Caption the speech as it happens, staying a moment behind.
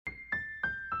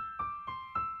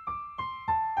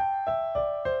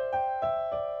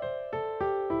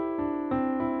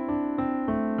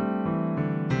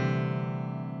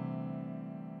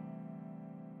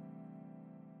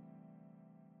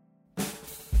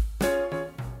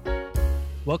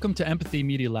Welcome to Empathy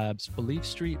Media Lab's Belief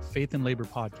Street Faith and Labor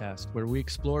podcast, where we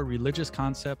explore religious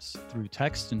concepts through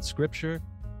text and scripture,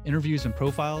 interviews and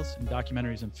profiles, and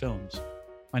documentaries and films.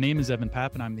 My name is Evan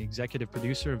Papp, and I'm the executive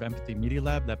producer of Empathy Media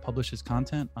Lab that publishes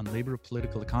content on labor,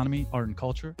 political economy, art, and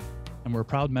culture, and we're a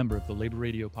proud member of the Labor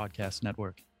Radio Podcast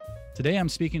Network. Today, I'm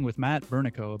speaking with Matt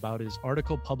Bernico about his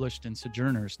article published in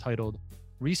Sojourners titled,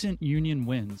 Recent Union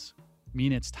Wins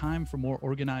Mean It's Time for More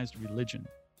Organized Religion.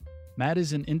 Matt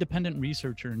is an independent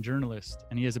researcher and journalist,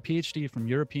 and he has a PhD from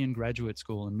European Graduate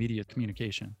School in Media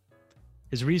Communication.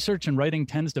 His research and writing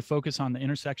tends to focus on the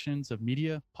intersections of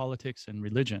media, politics, and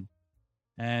religion.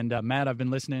 And Matt, I've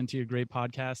been listening to your great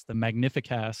podcast, The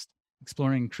Magnificast,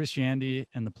 exploring Christianity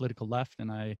and the political left, and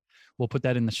I will put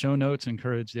that in the show notes,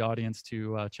 encourage the audience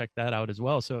to check that out as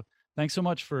well. So thanks so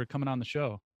much for coming on the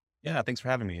show. Yeah, thanks for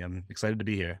having me. I'm excited to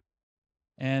be here.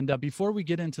 And before we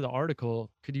get into the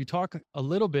article, could you talk a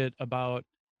little bit about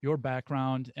your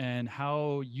background and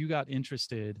how you got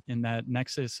interested in that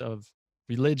nexus of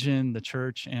religion, the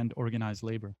church, and organized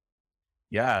labor?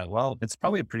 Yeah, well, it's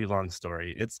probably a pretty long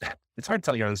story. It's hard to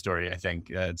tell your own story, I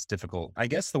think. It's difficult. I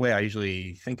guess the way I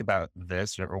usually think about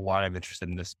this or why I'm interested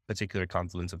in this particular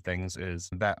confluence of things is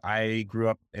that I grew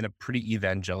up in a pretty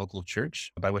evangelical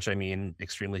church, by which I mean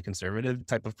extremely conservative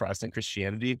type of Protestant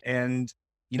Christianity. And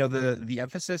the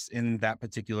emphasis in that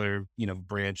particular,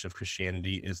 branch of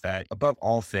Christianity is that above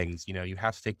all things, you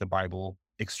have to take the Bible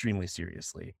extremely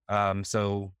seriously.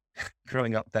 So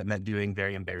growing up, that meant doing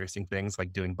very embarrassing things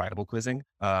like doing Bible quizzing.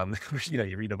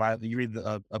 You read a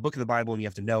Bible, a book of the Bible and you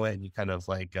have to know it, and you kind of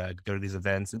like go to these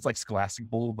events. It's like Scholastic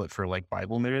Bowl, but for like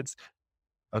Bible nerds.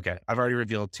 Okay, I've already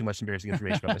revealed too much embarrassing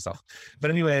information about myself.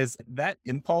 But anyways, that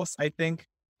impulse, I think,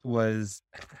 was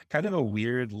kind of a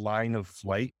weird line of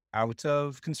flight out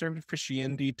of conservative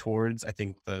Christianity towards, I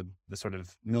think, the sort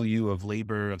of milieu of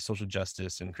labor, of social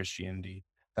justice and Christianity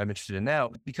that I'm interested in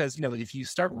now. Because, if you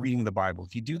start reading the Bible,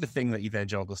 if you do the thing that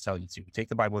evangelicals tell you to, take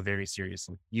the Bible very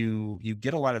seriously, you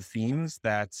get a lot of themes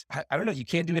that, I don't know, you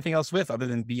can't do anything else with other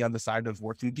than be on the side of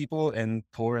working people and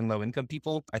poor and low income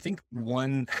people. I think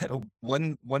one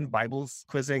Bible's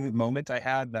quizzing moment I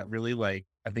had that really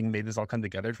I think made this all come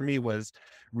together for me was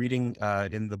reading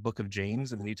in the book of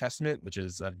James in the New Testament, which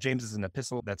is James is an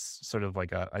epistle that's sort of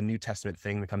like a New Testament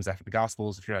thing that comes after the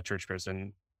Gospels. If you're not a church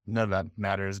person, none of that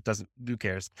matters. Who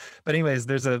cares? But anyways,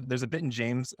 there's a bit in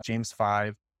James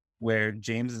 5, where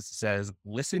James says,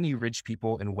 "Listen, you rich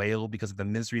people, and wail because of the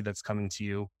misery that's coming to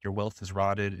you. Your wealth is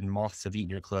rotted, and moths have eaten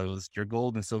your clothes. Your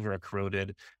gold and silver are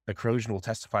corroded. The corrosion will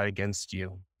testify against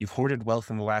you. You've hoarded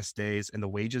wealth in the last days, and the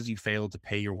wages you failed to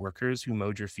pay your workers who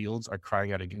mowed your fields are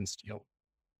crying out against you."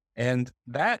 And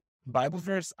that Bible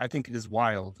verse, I think, is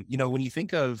wild. When you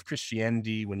think of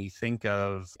Christianity, when you think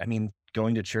of,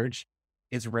 going to church,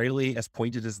 it's rarely as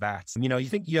pointed as that. You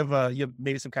think you have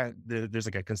maybe some kind of, there's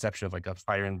like a conception of like a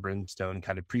fire and brimstone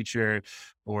kind of preacher,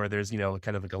 or there's,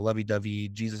 kind of like a lovey-dovey,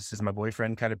 Jesus is my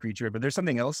boyfriend kind of preacher. But there's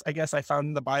something else, I guess, I found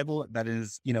in the Bible that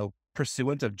is,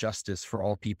 pursuant of justice for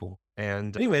all people.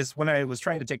 And anyways, when I was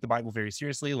trying to take the Bible very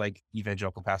seriously, like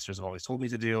evangelical pastors have always told me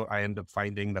to do, I ended up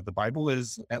finding that the Bible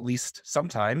is, at least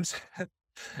sometimes,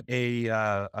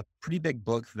 a pretty big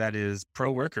book that is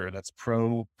pro-worker, that's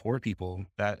pro-poor people,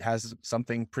 that has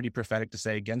something pretty prophetic to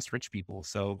say against rich people.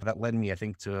 So that led me, I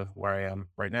think, to where I am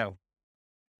right now.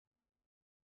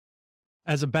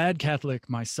 As a bad Catholic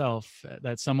myself,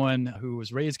 that's someone who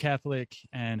was raised Catholic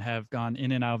and have gone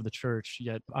in and out of the church,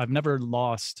 yet I've never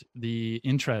lost the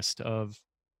interest of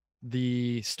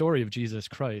the story of Jesus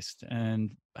Christ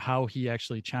and how he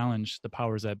actually challenged the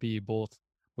powers that be, both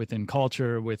within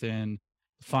culture, within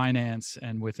finance,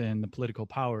 and within the political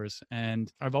powers.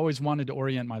 And I've always wanted to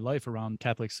orient my life around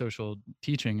Catholic social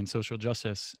teaching and social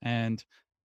justice. And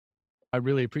I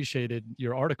really appreciated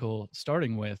your article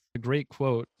starting with a great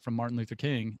quote from Martin Luther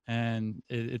King. And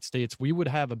it states, "We would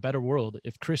have a better world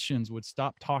if Christians would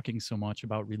stop talking so much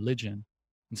about religion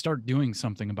and start doing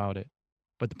something about it.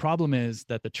 But the problem is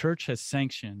that the church has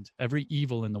sanctioned every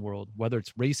evil in the world, whether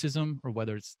it's racism or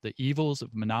whether it's the evils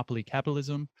of monopoly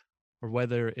capitalism or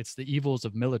whether it's the evils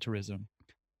of militarism."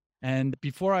 And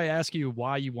before I ask you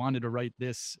why you wanted to write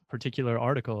this particular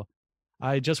article,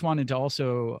 I just wanted to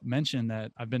also mention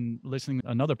that I've been listening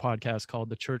to another podcast called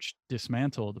The Church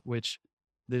Dismantled, which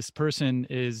this person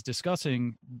is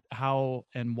discussing how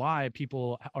and why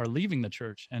people are leaving the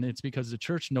church. And it's because the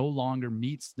church no longer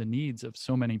meets the needs of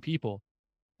so many people.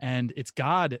 And it's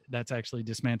God that's actually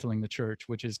dismantling the church,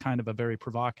 which is kind of a very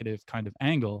provocative kind of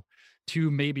angle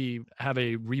to maybe have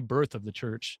a rebirth of the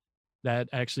church that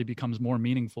actually becomes more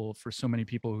meaningful for so many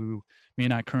people who may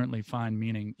not currently find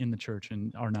meaning in the church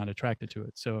and are not attracted to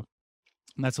it. So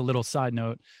And that's a little side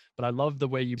note, but I love the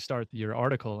way you start your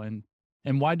article. And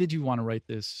why did you want to write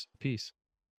this piece?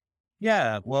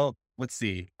 Yeah, well, let's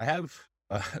see. I have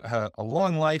a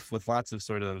long life with lots of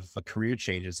sort of career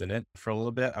changes in it. For a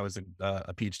little bit, I was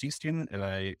a PhD student, and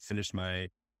I finished my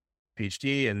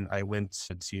PhD, and I went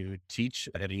to teach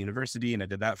at a university, and I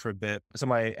did that for a bit. So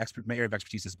my area of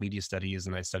expertise is media studies,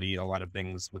 and I study a lot of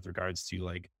things with regards to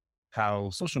like how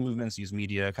social movements use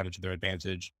media kind of to their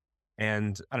advantage.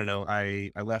 And I don't know, I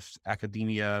left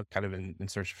academia kind of in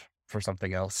search for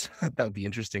something else that would be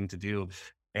interesting to do.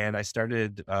 And I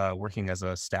started working as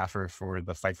a staffer for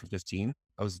the Fight for 15.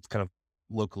 I was kind of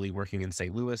locally working in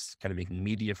St. Louis, kind of making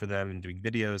media for them and doing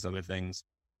videos, other things.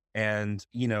 And,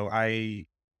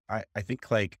 I think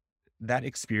like that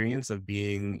experience of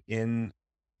being in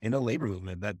a labor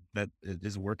movement that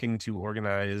is working to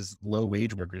organize low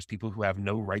wage workers, people who have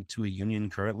no right to a union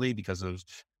currently because of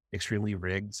extremely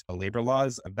rigged labor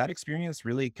laws. That experience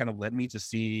really kind of led me to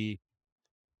see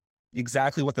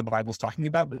exactly what the Bible's talking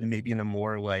about, but maybe in a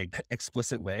more like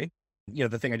explicit way.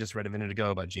 The thing I just read a minute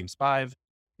ago about James 5,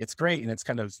 it's great. And it's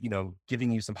kind of,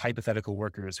 giving you some hypothetical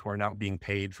workers who are not being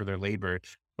paid for their labor.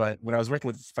 But when I was working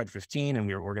with Fight 15 and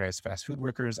we were organized fast food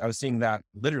workers, I was seeing that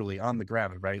literally on the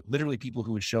ground, right? Literally people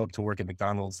who would show up to work at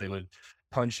McDonald's, they would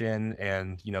punch in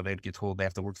and, they'd get told they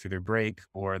have to work through their break,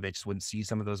 or they just wouldn't see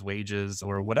some of those wages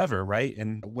or whatever. Right.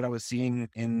 And what I was seeing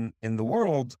in the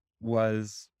world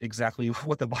was exactly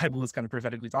what the Bible is kind of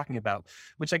prophetically talking about,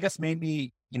 which I guess made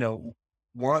me,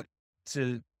 want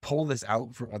to pull this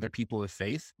out for other people of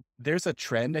faith. There's a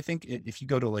trend, I think, if you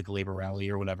go to like a labor rally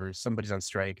or whatever, somebody's on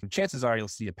strike, and chances are you'll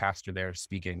see a pastor there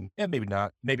speaking. And maybe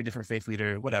not, maybe a different faith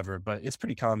leader, whatever, but it's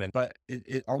pretty common. But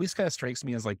it always kind of strikes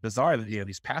me as like bizarre that,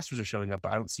 these pastors are showing up,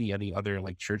 but I don't see any other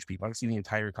like church people. I don't see the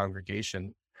entire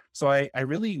congregation. So I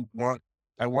really want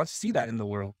to see that in the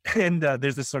world. And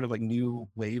there's this sort of like new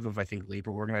wave of, I think,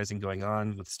 labor organizing going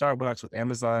on with Starbucks, with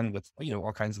Amazon, with,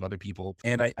 all kinds of other people.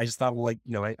 And I just thought, well, like,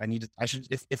 I should,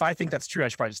 if I think that's true, I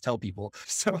should probably just tell people.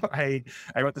 So I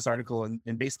wrote this article,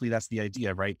 and basically that's the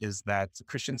idea, right? Is that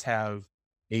Christians have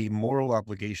a moral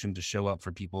obligation to show up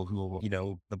for people who,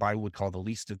 the Bible would call the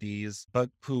least of these,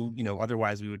 but who,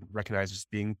 otherwise we would recognize as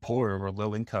being poor or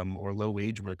low income or low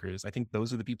wage workers. I think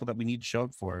those are the people that we need to show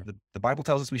up for. The Bible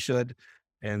tells us we should.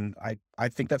 And I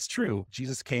think that's true.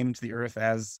 Jesus came to the earth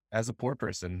as a poor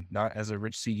person, not as a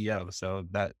rich CEO. So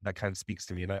that kind of speaks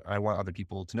to me. And I want other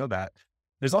people to know that.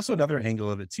 There's also another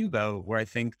angle of it too, though, where I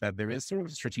think that there is sort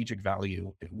of strategic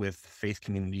value with faith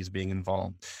communities being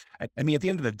involved. I mean, at the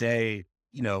end of the day,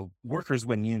 workers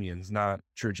win unions, not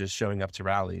churches showing up to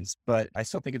rallies. But I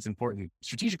still think it's important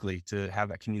strategically to have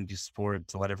that community support,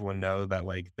 to let everyone know that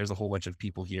like there's a whole bunch of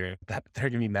people here that they're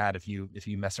gonna be mad if you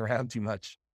mess around too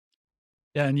much.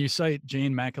 Yeah, and you cite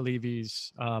Jane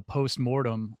McAlevy's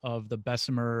post-mortem of the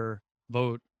Bessemer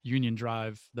vote union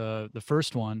drive, the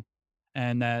first one,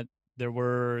 and that there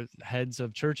were heads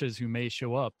of churches who may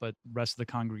show up, but the rest of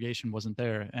the congregation wasn't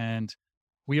there. And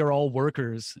we are all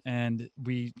workers, and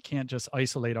we can't just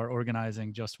isolate our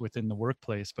organizing just within the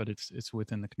workplace, but it's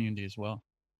within the community as well.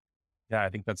 Yeah, I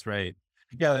think that's right.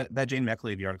 Yeah, that Jane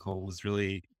McAlevey article was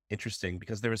really interesting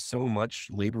because there was so much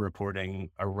labor reporting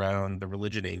around the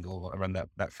religion angle around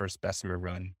that first Bessemer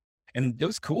run. And it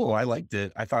was cool. I liked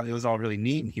it. I thought it was all really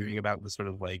neat, and hearing about the sort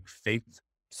of like faith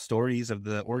stories of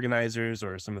the organizers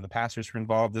or some of the pastors who were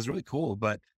involved is really cool.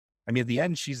 But I mean, at the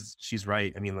end, she's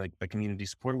right. I mean, like the community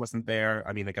support wasn't there.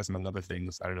 I mean, I guess among other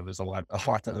things, I don't know. There's a lot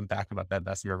to unpack about that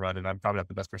Bessemer run, and I'm probably not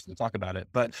the best person to talk about it.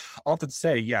 But all to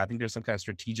say, yeah, I think there's some kind of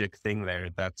strategic thing there.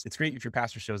 It's great if your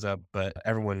pastor shows up, but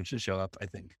everyone should show up, I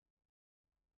think.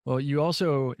 Well, you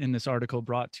also in this article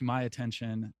brought to my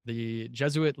attention the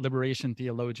Jesuit liberation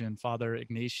theologian, Father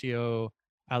Ignacio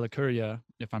Alacuria,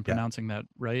 if I'm Yeah. pronouncing that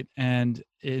right, and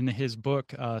in his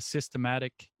book,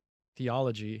 Systematic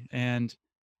Theology, and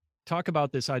talk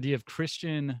about this idea of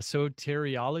Christian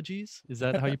soteriologies. Is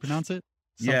that how you pronounce it?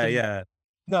 Yeah, Something. yeah.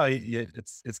 No, yeah,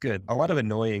 it's good. A lot of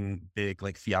annoying big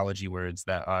like theology words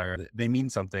they mean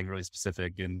something really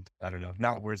specific, and I don't know,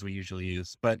 not words we usually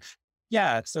use. But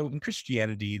yeah, so in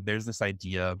Christianity, there's this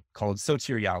idea called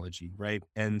soteriology, right?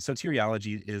 And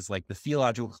soteriology is like the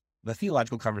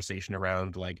theological conversation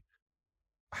around like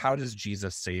how does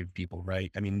Jesus save people,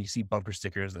 right? I mean, you see bumper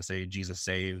stickers that say Jesus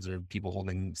saves, or people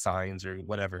holding signs or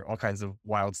whatever, all kinds of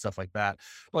wild stuff like that.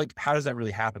 But like, how does that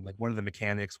really happen? Like, what are the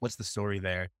mechanics? What's the story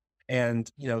there? And,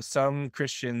 some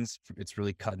Christians, it's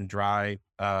really cut and dry.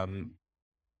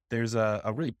 There's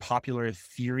a really popular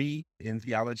theory in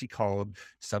theology called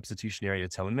substitutionary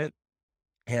atonement.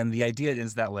 And the idea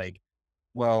is that like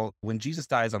Well, when Jesus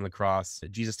dies on the cross,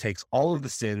 Jesus takes all of the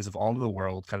sins of all of the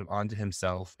world kind of onto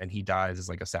himself, and he dies as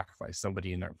like a sacrifice,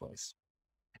 somebody in our place.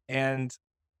 And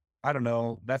I don't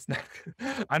know. That's not,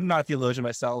 I'm not a theologian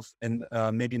myself and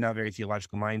maybe not very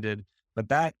theological minded, but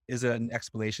that is an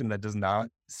explanation that does not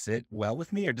sit well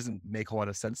with me or doesn't make a lot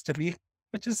of sense to me,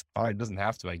 which is fine. It doesn't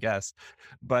have to, I guess.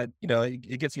 But,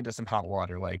 it gets you into some hot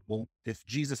water. Like, well, if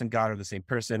Jesus and God are the same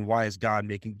person, why is God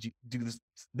making do this?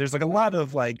 There's like a lot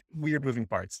of like weird moving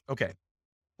parts. Okay.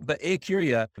 But A.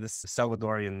 Curia, this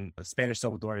Spanish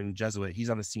Salvadorian Jesuit, he's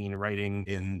on the scene writing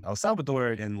in El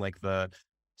Salvador in like the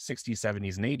 60s,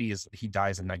 70s, and 80s. He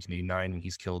dies in 1989 and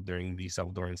he's killed during the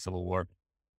Salvadoran Civil War.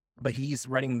 But he's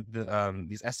writing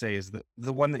these essays.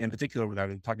 The one in particular that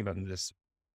I'm talking about in this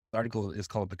article is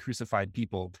called The Crucified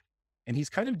People. And he's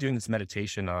kind of doing this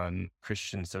meditation on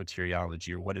Christian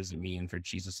soteriology, or what does it mean for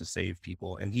Jesus to save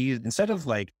people. And he, instead of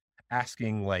like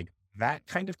asking like that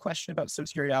kind of question about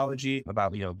soteriology,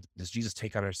 about, does Jesus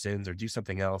take on our sins or do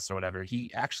something else or whatever, he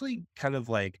actually kind of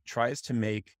like tries to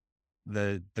make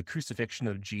the crucifixion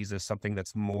of Jesus something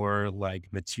that's more like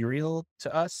material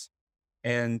to us.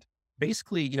 And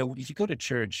basically, if you go to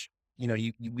church,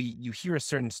 you hear a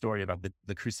certain story about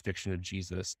the crucifixion of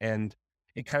Jesus, and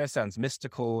it kind of sounds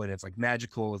mystical and it's like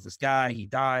magical. Is this guy, he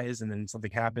dies and then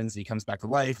something happens, he comes back to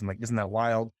life, and like, isn't that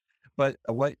wild? But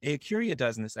what Curia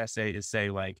does in this essay is say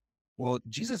like, well,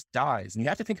 Jesus dies, and you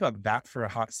have to think about that for a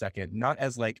hot second, not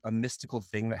as like a mystical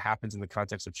thing that happens in the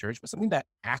context of church, but something that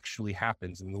actually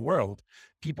happens in the world.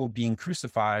 People being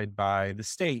crucified by the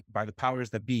state, by the powers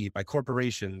that be, by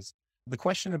corporations. The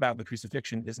question about the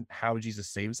crucifixion isn't how Jesus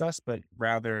saves us, but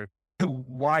rather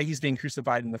why he's being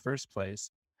crucified in the first place.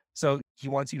 So he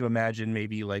wants you to imagine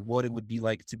maybe like what it would be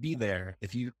like to be there.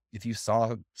 If you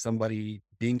saw somebody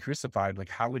being crucified, like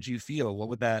how would you feel? What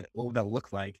would that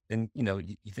look like? And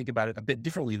you think about it a bit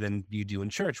differently than you do in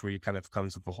church, where you kind of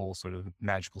comes with the whole sort of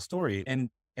magical story. And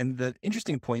the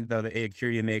interesting point though that A.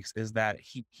 Curia makes is that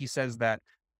he says that,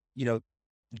 you know,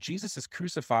 Jesus is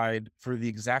crucified for the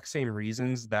exact same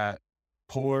reasons that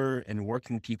poor and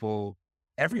working people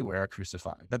everywhere are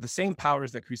crucified. That the same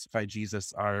powers that crucify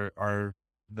Jesus are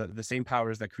the same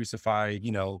powers that crucify,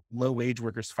 low wage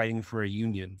workers fighting for a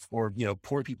union, or,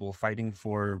 poor people fighting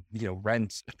for,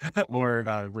 rent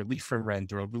or relief from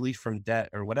rent or relief from debt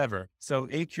or whatever. So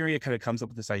A. Curia kind of comes up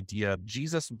with this idea.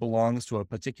 Jesus belongs to a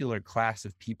particular class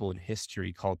of people in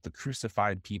history called the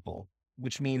crucified people,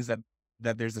 which means that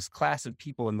there's this class of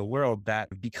people in the world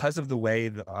that, because of the way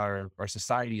that our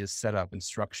society is set up and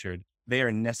structured, they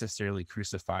are necessarily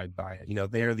crucified by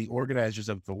it. They are the organizers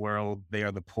of the world. They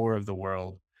are the poor of the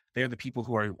world. They are the people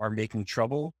who are making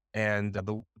trouble, and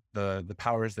the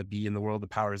powers that be in the world, the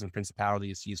powers and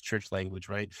principalities, to use church language,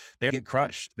 right? They get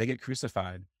crushed. They get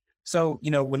crucified. So,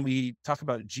 when we talk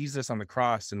about Jesus on the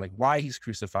cross and like why he's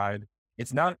crucified,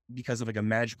 it's not because of like a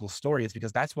magical story. It's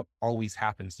because that's what always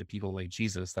happens to people like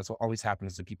Jesus. That's what always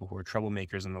happens to people who are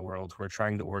troublemakers in the world, who are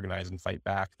trying to organize and fight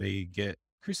back. They get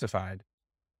crucified.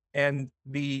 And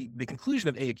the conclusion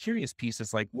of A. Curious piece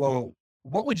is like, well,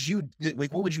 what would you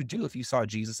do if you saw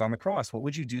Jesus on the cross? What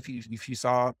would you do if you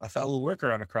saw a fellow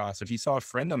worker on a cross, if you saw a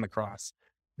friend on the cross?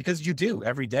 Because you do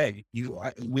every day.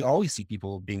 We always see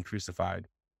people being crucified.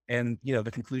 And,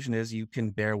 the conclusion is you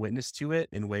can bear witness to it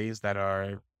in ways that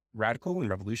are radical and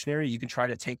revolutionary. You can try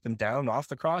to take them down off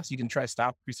the cross. You can try to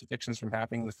stop crucifixions from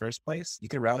happening in the first place. You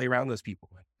can rally around those people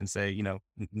and say,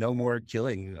 no more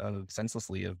killing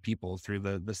senselessly of people through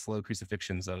the slow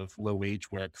crucifixions of low wage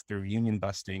work, through union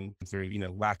busting, through,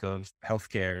 lack of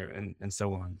healthcare and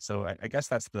so on. So I guess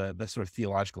that's the sort of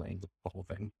theological angle of the whole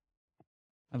thing.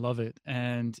 I love it.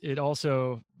 And it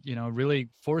also, really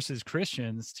forces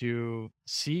Christians to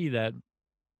see that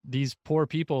these poor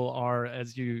people are,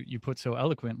 as you put so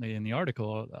eloquently in the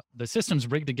article, the system's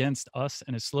rigged against us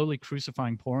and is slowly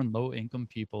crucifying poor and low income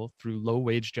people through low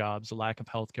wage jobs, lack of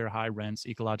healthcare, high rents,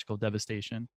 ecological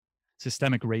devastation,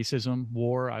 systemic racism,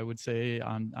 war, I would say,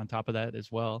 on top of that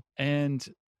as well. And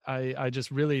I just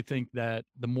really think that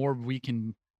the more we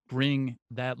can bring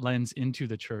that lens into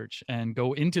the church and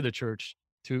go into the church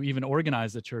to even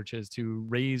organize the churches to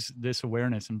raise this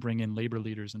awareness and bring in labor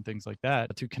leaders and things like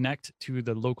that, to connect to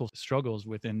the local struggles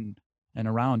within and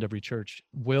around every church,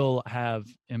 will have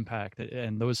impact,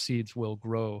 and those seeds will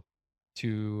grow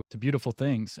to beautiful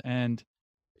things. And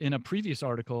in a previous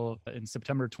article in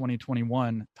September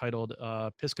 2021 titled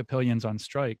Episcopalians on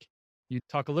Strike, you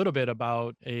talk a little bit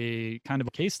about a kind of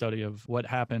a case study of what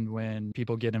happened when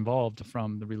people get involved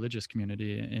from the religious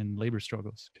community in labor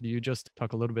struggles. Could you just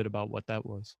talk a little bit about what that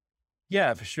was?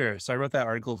 Yeah, for sure. So I wrote that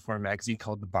article for a magazine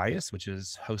called The Bias, which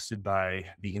is hosted by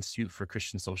the Institute for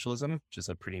Christian Socialism, which is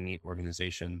a pretty neat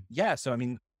organization. Yeah. So, I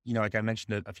mean, like I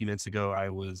mentioned a few minutes ago, I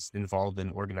was involved in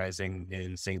organizing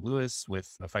in St. Louis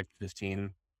with a 5 to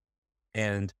 15.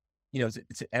 And,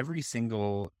 it's every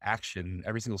single action,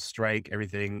 every single strike,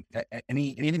 everything,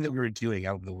 anything that we were doing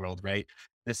out in the world, right?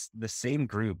 The same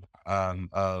group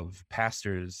of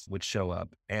pastors would show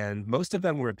up, and most of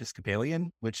them were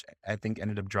Episcopalian, which I think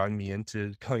ended up drawing me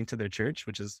into going to their church,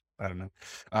 which is, I don't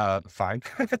know, fine.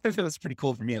 It was pretty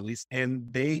cool for me at least. And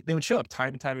they would show up time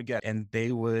and time again, and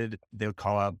they would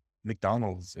call out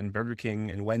McDonald's and Burger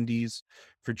King and Wendy's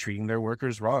for treating their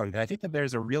workers wrong. And I think that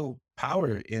there's a real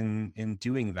power in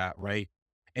doing that, right?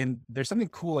 And there's something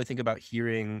cool, I think, about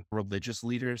hearing religious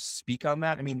leaders speak on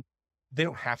that. I mean, they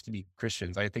don't have to be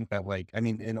Christians. I think that, like, I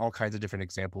mean, in all kinds of different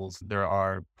examples, there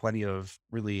are plenty of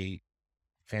really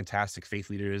fantastic faith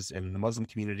leaders in the Muslim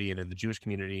community and in the Jewish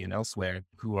community and elsewhere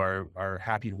who are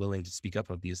happy and willing to speak up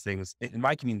of these things. In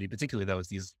my community, particularly though,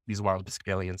 is these wild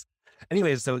Episcopalians.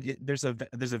 Anyways, so there's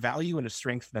a value and a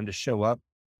strength for them to show up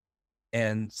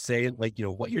and say, like,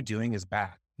 what you're doing is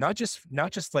bad. Not just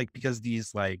like because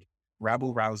these like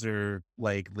rabble rouser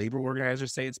like labor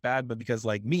organizers say it's bad, but because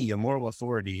like me, a moral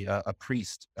authority, a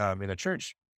priest in a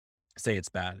church, say it's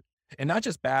bad. And not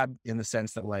just bad in the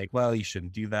sense that like, well, you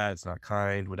shouldn't do that, it's not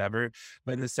kind, whatever,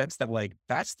 but in the sense that like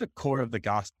that's the core of the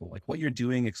gospel. Like what you're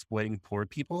doing exploiting poor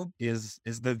people is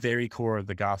the very core of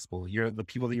the gospel. The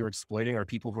people that you're exploiting are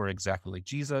people who are exactly like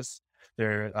Jesus.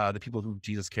 They're the people who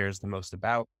Jesus cares the most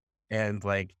about. And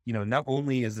like, not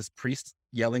only is this priest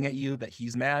yelling at you that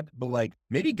he's mad, but like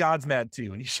maybe God's mad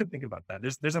too. And you should think about that.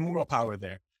 There's a moral power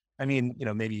there. I mean,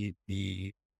 maybe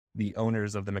the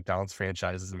owners of the McDonald's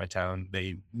franchises in my town,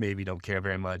 they maybe don't care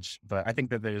very much, but I think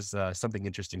that there's something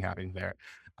interesting happening there.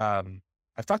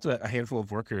 I've talked to a handful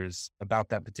of workers about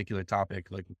that particular topic,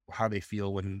 like how they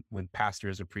feel when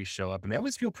pastors or priests show up, and they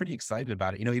always feel pretty excited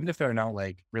about it. Even if they're not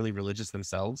like really religious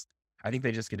themselves, I think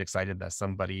they just get excited that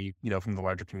somebody, from the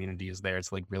larger community is there to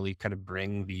like really kind of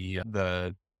bring the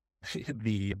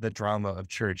the drama of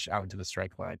church out into the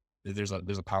strike line. There's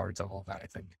a power to all that, I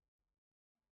think.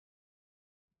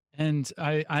 And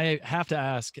I have to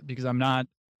ask because I'm not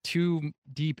too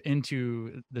deep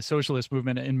into the socialist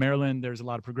movement in Maryland. There's a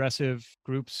lot of progressive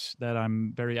groups that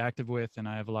I'm very active with, and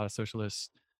I have a lot of socialist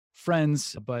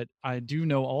friends. But I do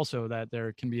know also that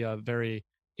there can be a very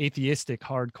atheistic,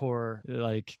 hardcore,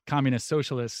 like communist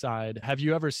socialist side. Have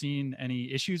you ever seen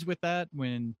any issues with that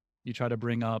when you try to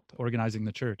bring up organizing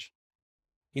the church?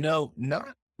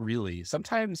 Not really.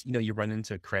 Sometimes, you run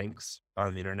into cranks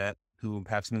on the internet who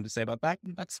have something to say about that.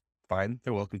 And that's fine.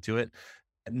 They're welcome to it.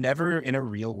 Never in a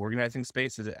real organizing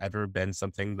space has it ever been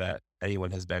something that anyone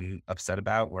has been upset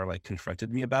about or like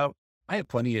confronted me about. I have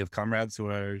plenty of comrades who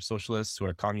are socialists, who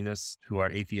are communists, who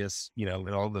are atheists, and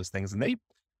all of those things, and they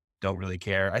don't really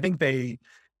care. I think you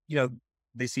know,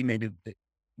 they see maybe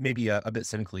a bit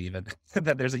cynically even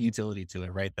that there's a utility to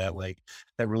it, right? That like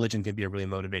that religion can be a really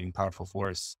motivating, powerful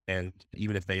force, and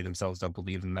even if they themselves don't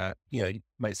believe in that, you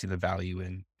might see the value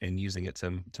in using it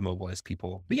to mobilize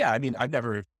people. But yeah, I mean, I've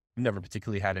never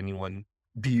particularly had anyone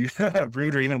be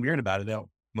rude or even weird about it.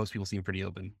 Most people seem pretty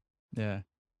open. Yeah.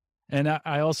 And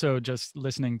I also just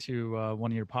listening to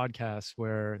one of your podcasts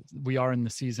where we are in the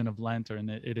season of Lent, and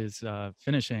it is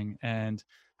finishing, and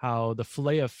how the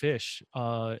fillet of fish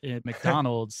at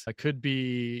McDonald's could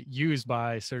be used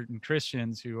by certain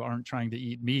Christians who aren't trying to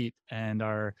eat meat and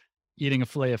are eating a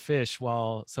fillet of fish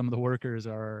while some of the workers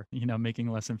are, making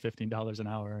less than $15 an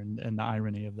hour, and the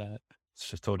irony of that. It's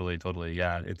just totally.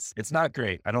 Yeah. It's not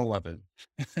great. I don't love it.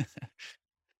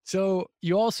 So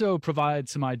you also provide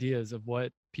some ideas of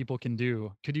what people can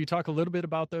do. Could you talk a little bit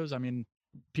about those? I mean,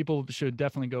 people should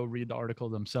definitely go read the article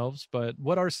themselves, but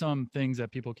what are some things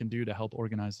that people can do to help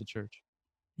organize the church?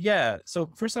 Yeah. So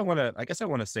first I guess I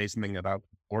want to say something about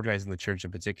organizing the church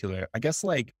in particular. I guess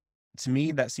like to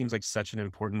me, that seems like such an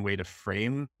important way to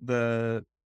frame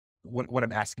what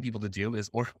I'm asking people to do is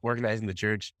organizing the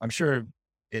church. I'm sure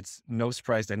it's no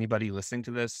surprise to anybody listening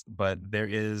to this, but there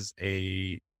is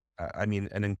I mean,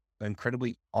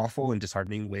 incredibly awful and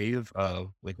disheartening wave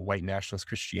of like white nationalist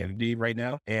Christianity right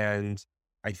now. And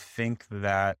I think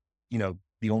that,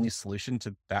 the only solution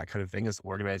to that kind of thing is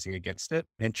organizing against it.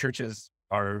 And churches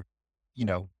are,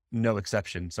 no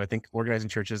exception. So I think organizing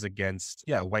churches against,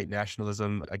 yeah, white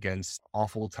nationalism, against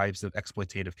awful types of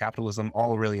exploitative capitalism,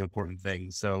 all really important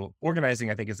things. So organizing,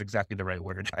 I think, is exactly the right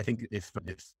word. I think if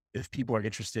people are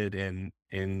interested in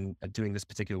doing this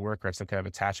particular work or have some kind of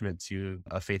attachment to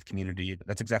a faith community,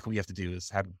 that's exactly what you have to do is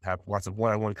have lots of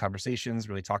one-on-one conversations,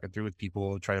 really talk it through with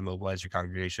people, try to mobilize your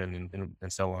congregation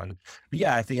and so on. But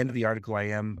yeah, at the end of the article, I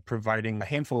am providing a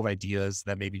handful of ideas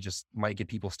that maybe just might get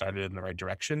people started in the right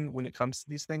direction when it comes to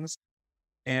these things.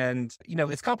 And,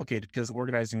 it's complicated because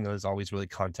organizing is always really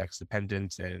context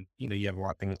dependent and, you have a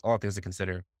lot of things to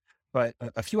consider. But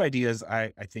a few ideas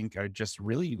I think are just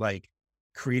really like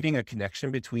creating a connection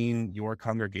between your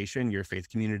congregation, your faith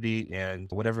community, and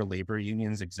whatever labor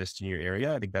unions exist in your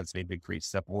area. I think that's maybe a great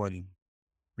step one.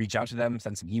 Reach out to them,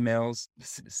 send some emails,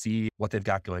 see what they've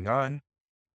got going on,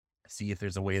 see if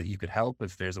there's a way that you could help,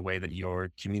 if there's a way that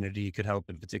your community could help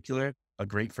in particular. A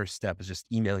great first step is just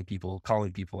emailing people,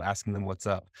 calling people, asking them what's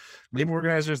up. Labor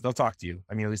organizers, they'll talk to you.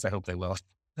 I mean, at least I hope they will.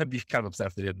 I'd be kind of upset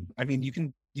if they didn't. I mean, you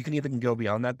can even go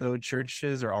beyond that though.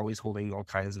 Churches are always holding all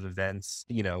kinds of events,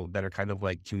 that are kind of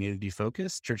like community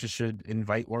focused. Churches should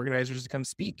invite organizers to come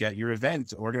speak at your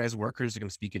event, organize workers to come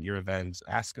speak at your event,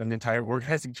 ask an entire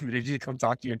organizing community to come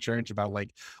talk to your church about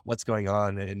like what's going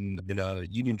on in a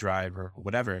union drive or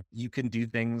whatever. You can do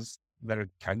things that are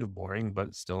kind of boring,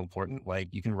 but still important. Like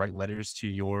you can write letters to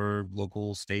your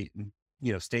local state,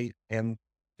 state and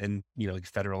like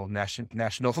federal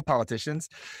national politicians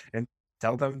and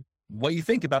tell them what you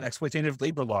think about exploitative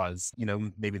labor laws.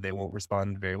 Maybe they won't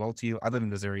respond very well to you. I live in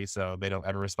Missouri, so they don't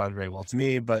ever respond very well to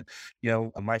me. But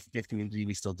my faith community,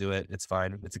 we still do it. It's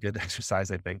fine. It's a good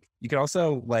exercise, I think. You can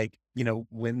also like,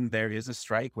 when there is a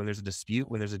strike, when there's a dispute,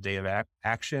 when there's a day of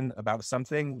action about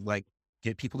something, like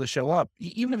get people to show up,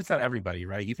 even if it's not everybody,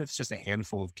 right? Even if it's just a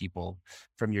handful of people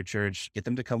from your church, get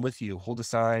them to come with you, hold a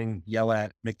sign, yell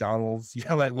at McDonald's,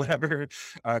 yell at whatever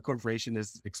corporation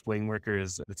is exploiting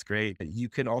workers. It's great. You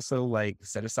can also like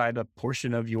set aside a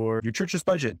portion of your church's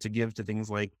budget to give to things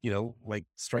like, like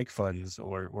strike funds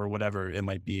or whatever it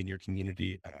might be in your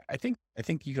community. I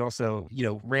think you can also,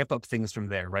 ramp up things from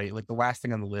there, right? Like the last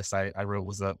thing on the list I wrote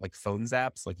was like phone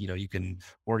zaps. Like, you can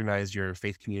organize your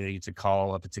faith community to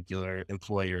call a particular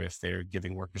employer if they're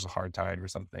giving workers a hard time or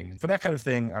something. For that kind of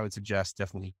thing, I would suggest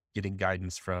definitely getting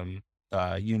guidance from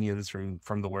unions,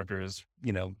 from the workers,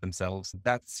 themselves.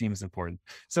 That seems important.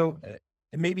 So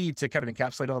and maybe to kind of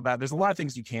encapsulate all that, there's a lot of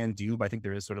things you can do, but I think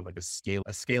there is sort of like a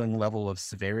scaling level of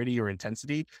severity or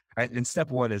intensity. And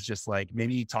step one is just like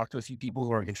maybe talk to a few people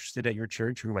who are interested at your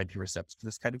church who might be receptive to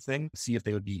this kind of thing. See if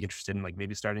they would be interested in like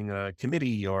maybe starting a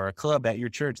committee or a club at your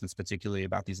church that's particularly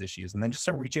about these issues. And then just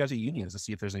start reaching out to unions to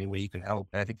see if there's any way you can help.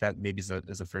 And I think that maybe is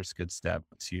a first good step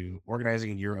to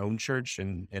organizing your own church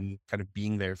and kind of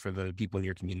being there for the people in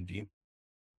your community.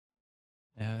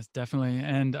 Yes, definitely.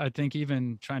 And I think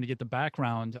even trying to get the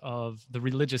background of the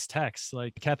religious texts,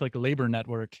 like Catholic Labor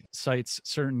Network cites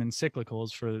certain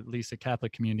encyclicals for at least the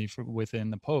Catholic community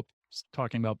within the Pope,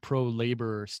 talking about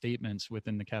pro-labor statements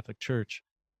within the Catholic Church.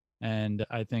 And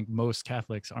I think most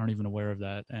Catholics aren't even aware of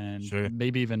that. And Sure.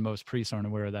 maybe even most priests aren't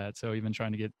aware of that. So even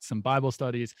trying to get some Bible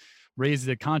studies, raise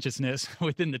the consciousness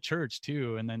within the church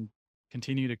too, and then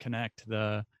continue to connect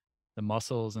the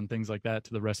muscles and things like that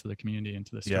to the rest of the community and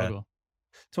to the Yeah. struggle.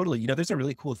 Totally. There's a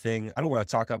really cool thing. I don't want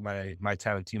to talk up my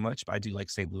town too much, but I do like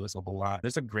St. Louis a whole lot.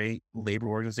 There's a great labor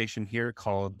organization here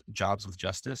called Jobs with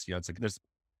Justice. It's like there's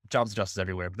jobs of justice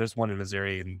everywhere, but there's one in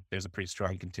Missouri and there's a pretty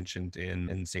strong contingent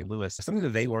in St. Louis. Something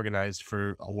that they organized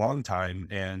for a long time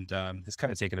and has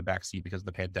kind of taken a backseat because of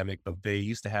the pandemic, but they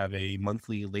used to have a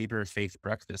monthly labor faith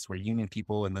breakfast where union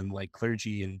people and then like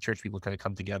clergy and church people kind of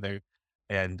come together.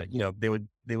 And, they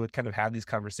would kind of have these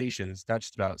conversations, not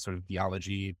just about sort of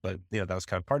theology, but, that was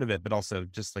kind of part of it, but also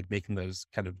just like making those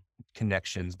kind of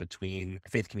connections between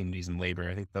faith communities and labor.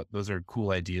 I think those are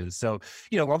cool ideas. So,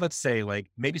 all that to say, like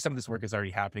maybe some of this work is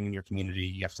already happening in your community.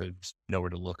 You have to just know where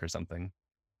to look or something.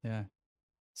 Yeah.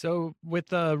 So with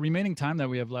the remaining time that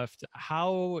we have left,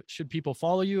 how should people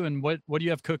follow you and what do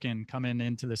you have cooking coming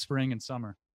into the spring and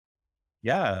summer?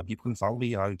 Yeah, people can follow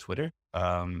me on Twitter,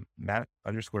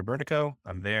 Matt_Bernico.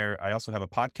 I'm there. I also have a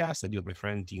podcast I do with my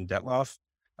friend Dean Detloff.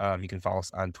 You can follow us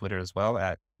on Twitter as well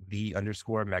at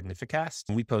 _Magnificast.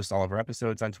 And we post all of our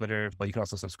episodes on Twitter, but you can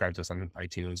also subscribe to us on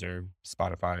iTunes or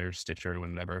Spotify or Stitcher or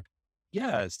whatever.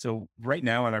 Yeah. So right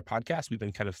now on our podcast, we've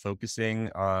been kind of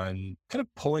focusing on kind of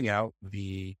pulling out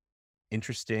the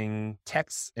interesting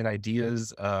texts and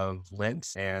ideas of Lent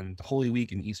and Holy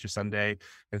Week and Easter Sunday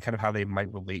and kind of how they might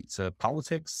relate to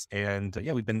politics. And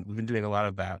yeah, we've been doing a lot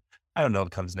of that. I don't know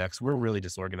what comes next. We're really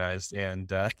disorganized,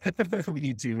 and we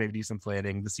need to maybe do some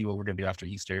planning to see what we're going to do after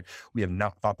Easter. We have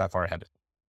not thought that far ahead.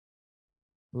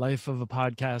 Life of a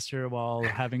podcaster while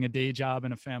having a day job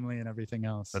and a family and everything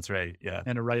else, That's right. Yeah.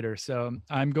 and a writer. So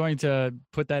I'm going to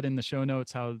put that in the show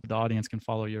notes, how the audience can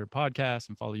follow your podcast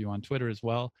and follow you on Twitter as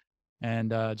well.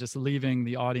 And just leaving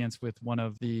the audience with one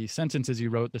of the sentences you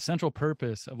wrote: the central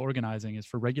purpose of organizing is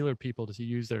for regular people to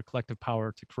use their collective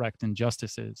power to correct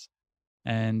injustices.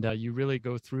 And you really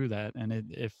go through that. And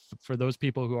if for those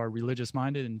people who are religious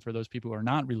minded and for those people who are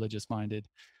not religious minded,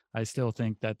 I still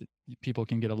think that people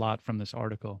can get a lot from this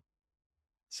article.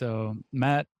 So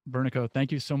Matt Bernico,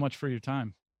 thank you so much for your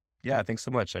time. Yeah. Thanks so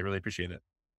much. I really appreciate it.